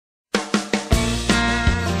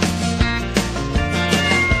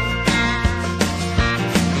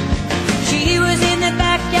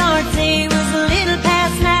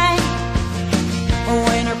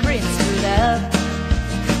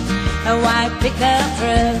pickup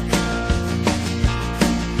truck.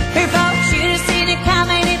 Her folks should have seen it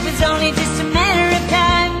coming, it was only just a matter of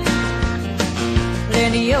time.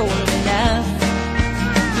 Plenty old enough,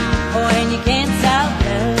 oh, and you can't stop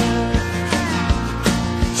love.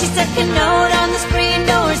 She stuck a note on the screen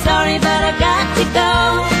door, sorry but I got to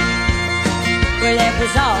go. Well, that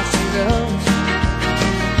was all she wrote.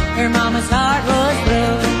 Her mama's heart was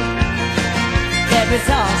broke. That was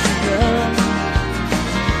all she wrote.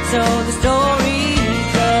 So the story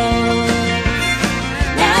goes.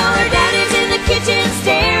 Now her daddy's in the kitchen,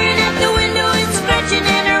 staring at the window and scratching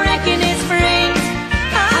and wrecking his frames.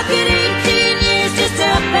 How could 18 years just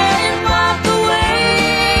up and walk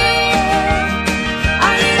away?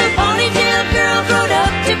 Our little ponytail girl growed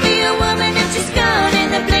up to be a woman, and she's gone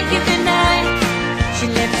in the blink of an eye.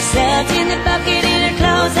 She left her suds in the bucket and her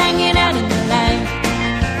clothes hanging out in the light.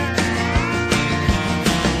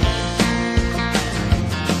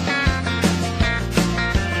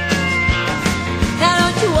 Now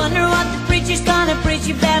don't you wonder what the preacher's gonna preach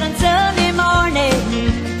about on Sunday morning?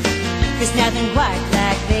 There's nothing quite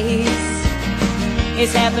like this.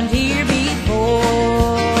 It's happened here before.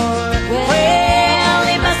 Well,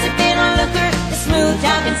 he must have been a looker, a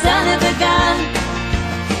smooth-talking son of a gun.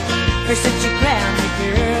 For such a grounded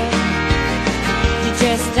girl, you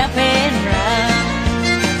just up and run.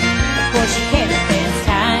 Of course you can't spend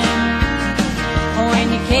time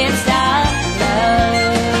when you can't stop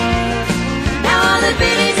love. Now all the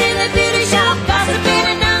biddies in the beauty shop gossiping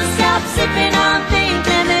and non-stop sipping on pink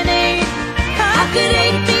lemonade. How could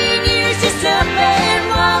 18 years just up and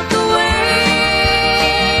walk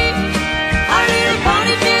away? Our little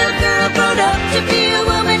ponytail girl growed up to be a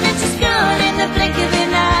woman, and she's gone in the blink of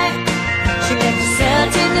an eye. She left the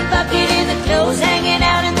suds in the bucket and the clothes hanging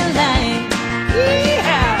out in the line.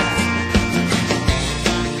 Yeehaw!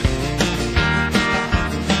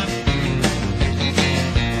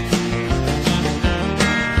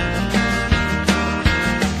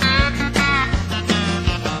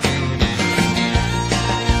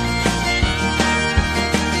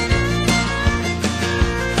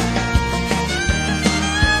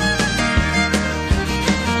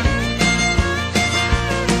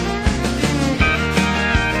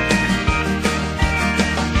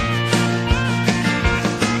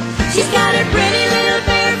 She's got her pretty little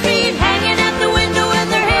bare feet hanging out the window, and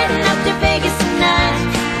they're heading up to Vegas tonight.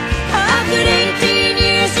 How could 18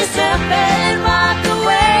 years just up and walk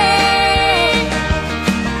away?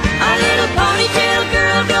 Our little ponytail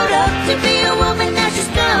girl growed up to be a woman, now she's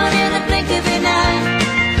gone in the blink of an eye.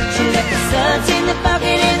 She left the suds in the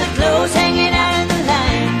bucket and the clothes hanging out in the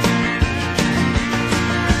line.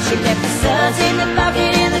 She left the suds in the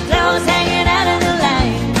bucket and the clothes hanging out in the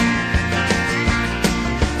line.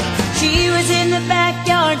 She was in the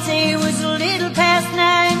backyard, say it was a little past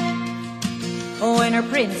 9, when her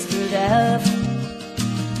prince pulled up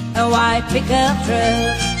a white pickup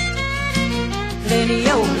truck, plenty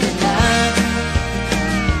older